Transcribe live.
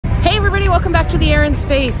Hey everybody, welcome back to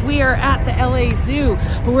TheErinSpace. We are at the LA Zoo,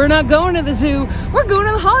 but we're not going to the zoo. We're going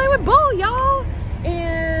to the Hollywood Bowl, y'all.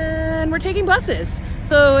 And we're taking buses.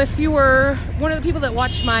 So if you were one of the people that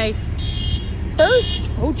watched my first,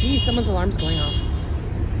 oh geez, someone's alarm's going off.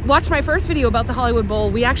 Watched my first video about the Hollywood Bowl,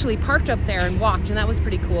 we actually parked up there and walked, and that was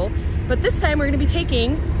pretty cool. But this time we're gonna be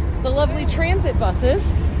taking the lovely transit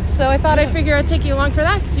buses. So I thought I'd figure I'd take you along for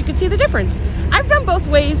that so you could see the difference. I've done both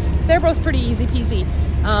ways. They're both pretty easy peasy.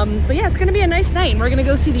 But yeah, it's gonna be a nice night, and we're gonna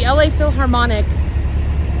go see the LA Philharmonic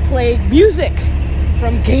play music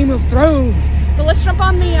from Game of Thrones. But let's jump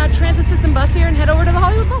on the transit system bus here and head over to the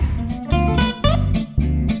Hollywood Bowl.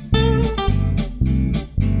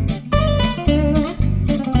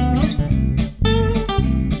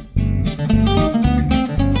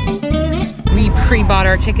 We pre-bought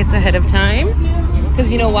our tickets ahead of time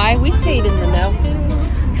because you know why? We stayed in the know.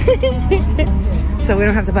 So we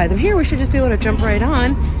don't have to buy them here. We should just be able to jump right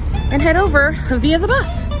on and head over via the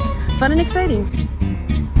bus. Fun and exciting.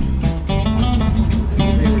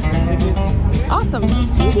 Awesome.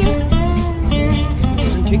 Thank you.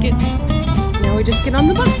 And tickets. Now we just get on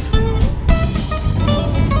the bus.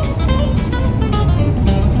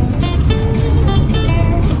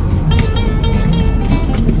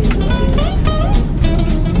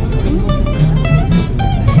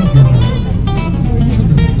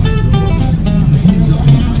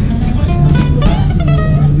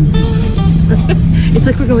 It's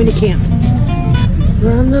like we're going to camp.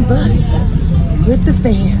 We're on the bus with the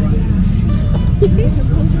fan.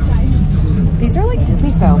 These are like Disney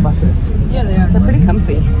style buses. Yeah, they are. They're pretty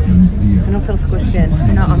comfy. I don't feel squished in.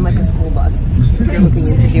 You're not on like a school bus if you're looking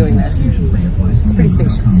into doing this. It's pretty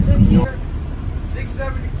spacious.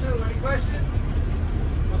 672, any questions?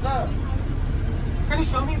 What's up? Can you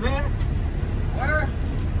show me where? Where?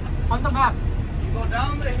 On the map. You go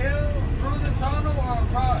down the hill, through the tunnel, or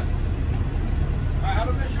across? Alright, have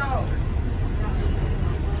a good show.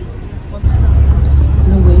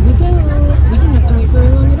 And away we go. We didn't have to wait very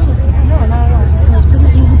long at all. No, not at all. It was pretty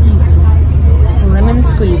easy peasy. Lemon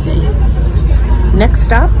squeezy. Next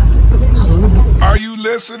stop, Hollywood Bowl. Are you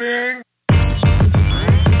listening?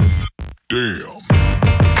 Damn.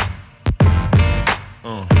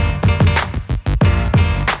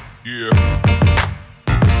 Yeah.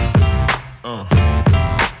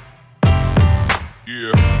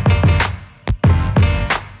 Yeah.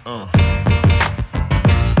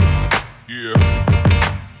 Yeah.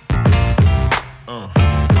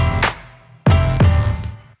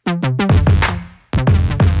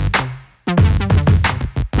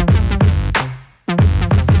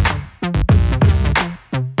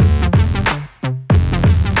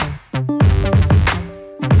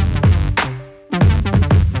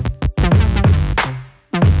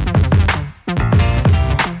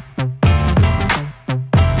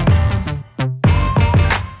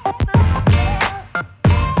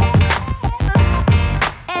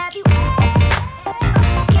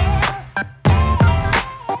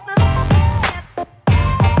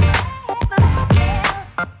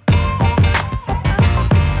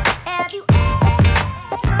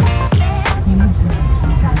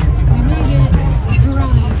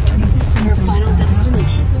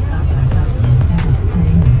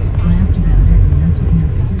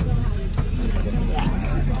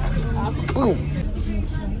 Boom.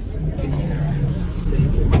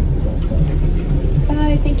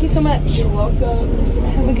 Bye, thank you so much. You're welcome.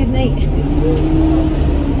 Have a good night.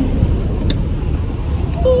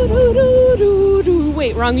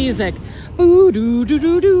 Wait, wrong music. Down,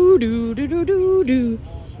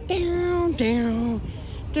 down,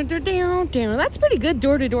 down, down, down. That's pretty good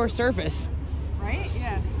door-to-door service. Right?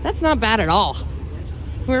 Yeah. That's not bad at all.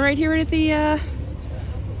 We're right here at the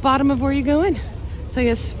bottom of where you go in. So I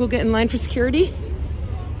guess we'll get in line for security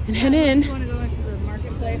and head in. You want to go into the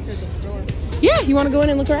marketplace or the store? Yeah, you want to go in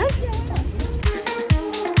and look around?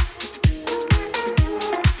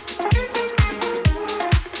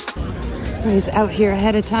 Everybody's out here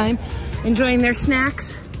ahead of time, enjoying their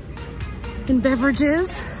snacks and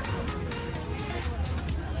beverages.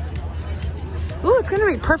 Ooh, it's gonna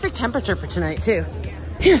be perfect temperature for tonight too.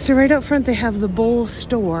 Yeah, so right out front they have the bowl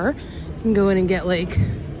store. You can go in and get like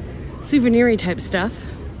souvenir-y type stuff.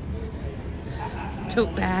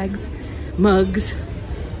 Tote bags, mugs,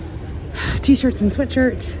 t-shirts and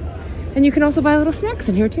sweatshirts. And you can also buy little snacks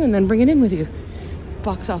in here too and then bring it in with you.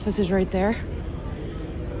 Box office is right there.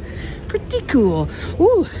 Pretty cool.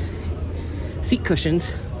 Ooh, seat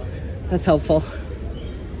cushions. That's helpful.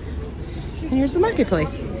 And here's the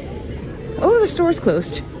marketplace. Oh, the store's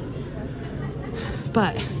closed.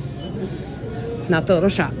 But not the little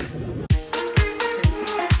shop.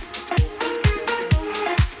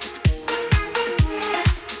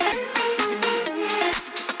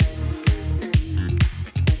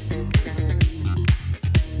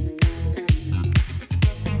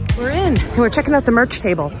 we're checking out the merch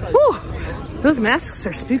table. Whew, those masks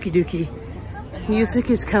are spooky dooky. Music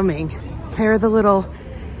is coming. There are the little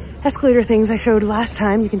escalator things I showed last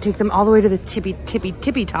time. You can take them all the way to the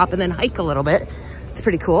tippy top and then hike a little bit. It's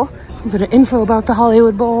pretty cool. A bit of info about the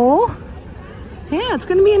Hollywood Bowl. Yeah, it's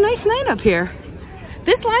gonna be a nice night up here.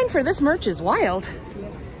 This line for this merch is wild.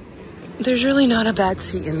 There's really not a bad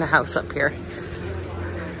seat in the house up here.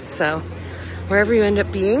 So wherever you end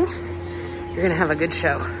up being, you're gonna have a good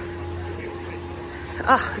show.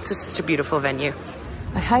 Oh, it's just such a beautiful venue.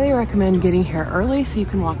 I highly recommend getting here early so you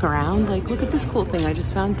can walk around. Like, look at this cool thing I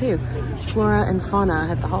just found too. Flora and fauna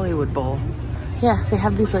at the Hollywood Bowl. Yeah, they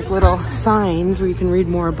have these like little signs where you can read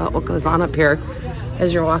more about what goes on up here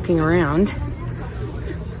as you're walking around.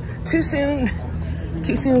 Too soon,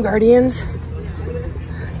 guardians.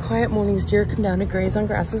 Quiet mornings, deer come down to graze on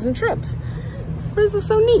grasses and shrubs. This is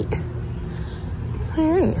so neat.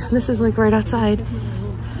 All right, this is like right outside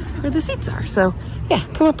where the seats are. So yeah,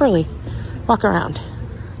 come up early, walk around.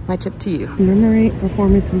 My tip to you. Commemorate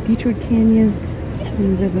performance in Beechwood Canyon.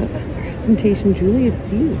 And there's a presentation, Julius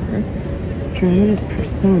Caesar, Dramatis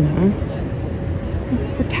Persona.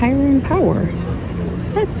 It's for Tyrone Power.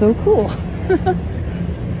 That's so cool.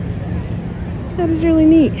 That is really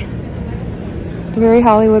neat. Very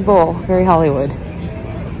Hollywood Bowl, very Hollywood.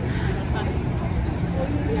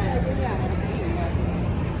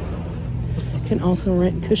 You can also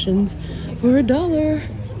rent cushions for $1.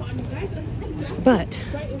 But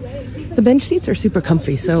the bench seats are super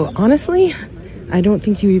comfy, so honestly, I don't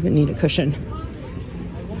think you even need a cushion.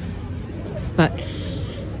 But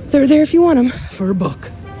they're there if you want them for a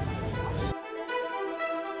book.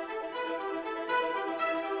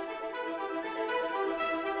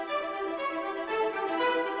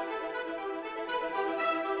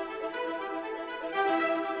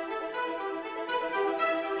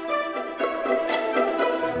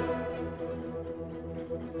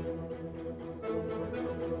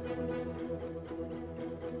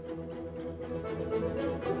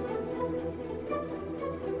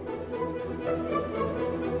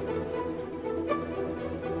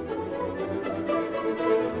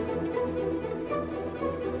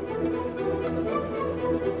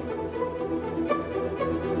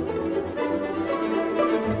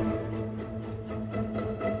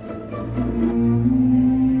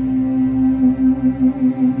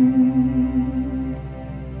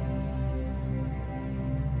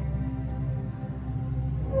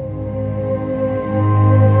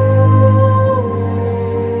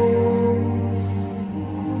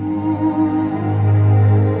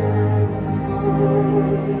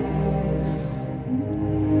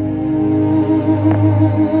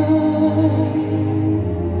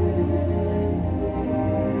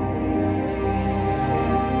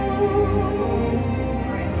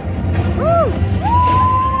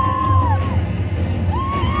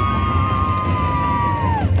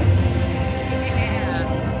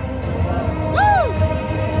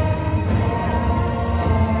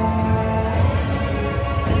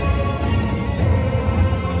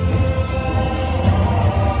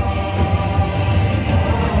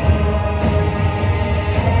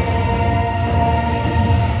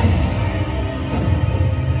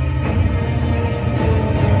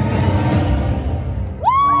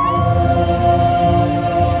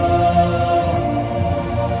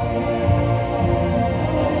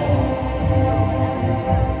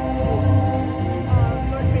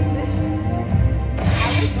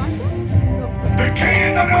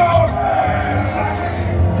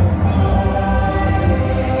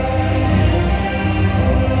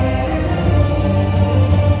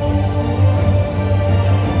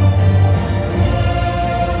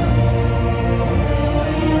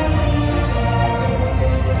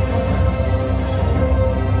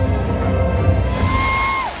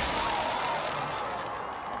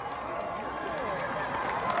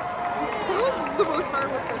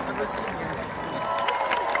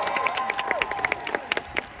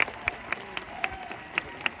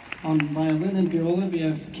 On violin and viola, we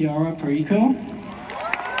have Chiara Perico.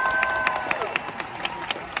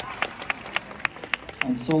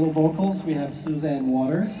 On solo vocals, we have Suzanne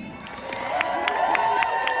Waters.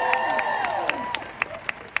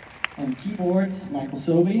 On keyboards, Michael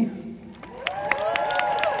Sobey.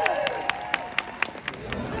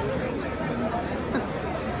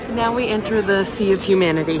 Now we enter the sea of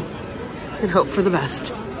humanity and hope for the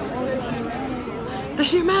best. The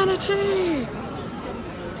humanity!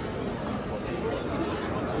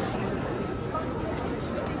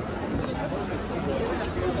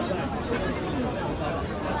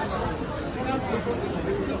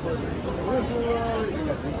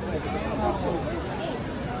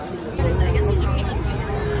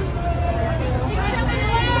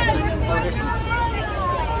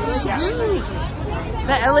 Zoo.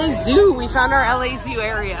 The LA Zoo. We found our LA Zoo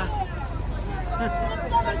area.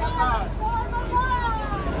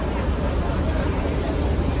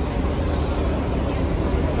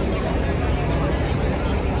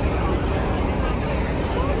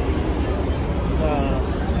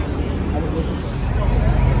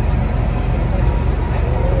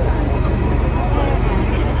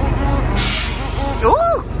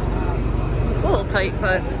 Ooh! It's a little tight,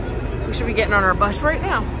 but we should be getting on our bus right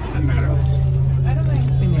now.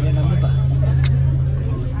 We made it on the bus.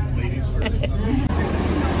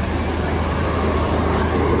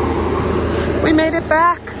 We made it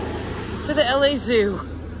back to the LA Zoo.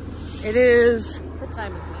 It is, what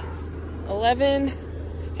time is it?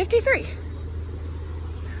 11:53.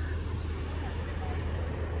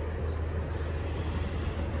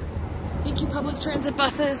 Thank you, public transit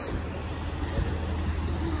buses.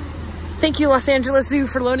 Thank you, Los Angeles Zoo,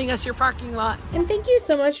 for loaning us your parking lot. And thank you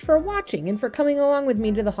so much for watching and for coming along with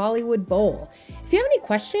me to the Hollywood Bowl. If you have any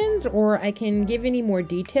questions or I can give any more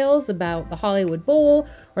details about the Hollywood Bowl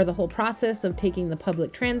or the whole process of taking the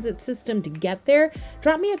public transit system to get there,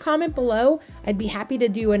 drop me a comment below. I'd be happy to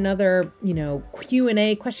do another,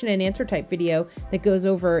 Q&A, question and answer type video that goes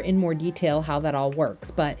over in more detail how that all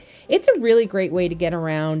works. But it's a really great way to get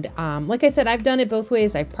around. Like I said, I've done it both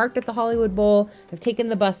ways. I've parked at the Hollywood Bowl. I've taken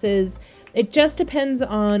the buses. It just depends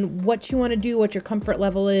on what you want to do, what your comfort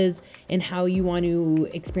level is, and how you want to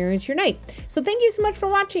experience your night. So thank you so much for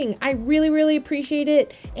watching. I really, really appreciate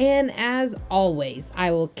it. And as always,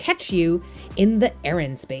 I will catch you in the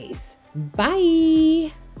TheErinSpace.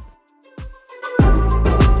 Bye.